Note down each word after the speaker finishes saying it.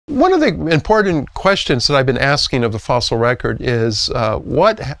One of the important questions that I've been asking of the fossil record is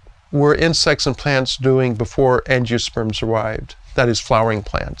what were insects and plants doing before angiosperms arrived? That is, flowering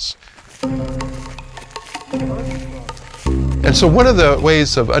plants. And so one of the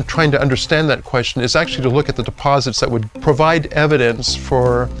ways of trying to understand that question is actually to look at the deposits that would provide evidence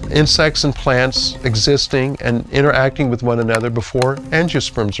for insects and plants existing and interacting with one another before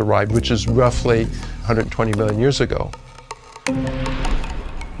angiosperms arrived, which is roughly 120 million years ago.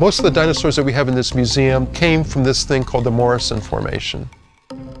 Most of the dinosaurs that we have in this museum came from this thing called the Morrison Formation.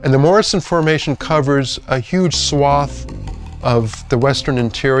 And the Morrison Formation covers a huge swath of the western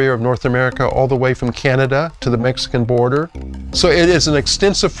interior of North America, all the way from Canada to the Mexican border. So it is an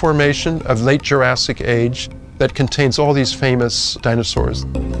extensive formation of late Jurassic age that contains all these famous dinosaurs.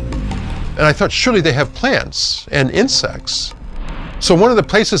 And I thought, surely they have plants and insects. So one of the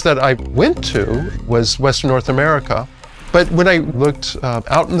places that I went to was Western North America. But when I looked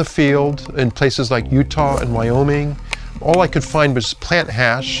out in the field in places like Utah and Wyoming, all I could find was plant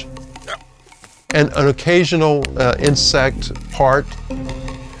hash and an occasional insect part.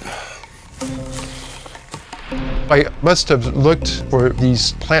 I must have looked for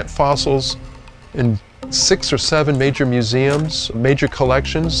these plant fossils in 6 or 7 major museums, major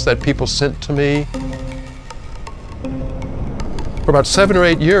collections that people sent to me. For about 7 or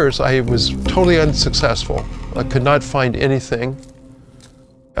 8 years, I was totally unsuccessful. I could not find anything.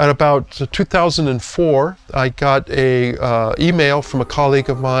 At about 2004, I got an email from a colleague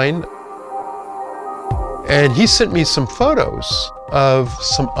of mine, and he sent me some photos of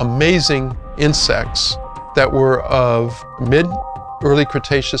some amazing insects that were of mid-early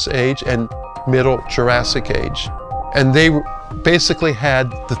Cretaceous age and middle Jurassic age. And they basically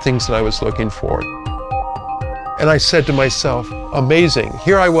had the things that I was looking for. And I said to myself, amazing.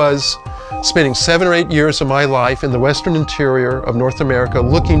 Here I was spending 7 or 8 years of my life in the western interior of North America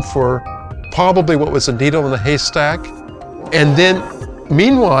looking for probably what was a needle in a haystack. And then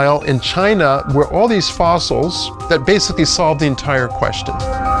meanwhile, in China, were all these fossils that basically solved the entire question.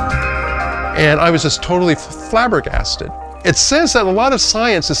 And I was just totally flabbergasted. It says that a lot of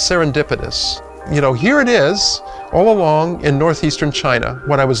science is serendipitous. You know, here it is, all along in northeastern China,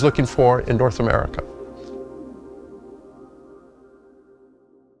 what I was looking for in North America.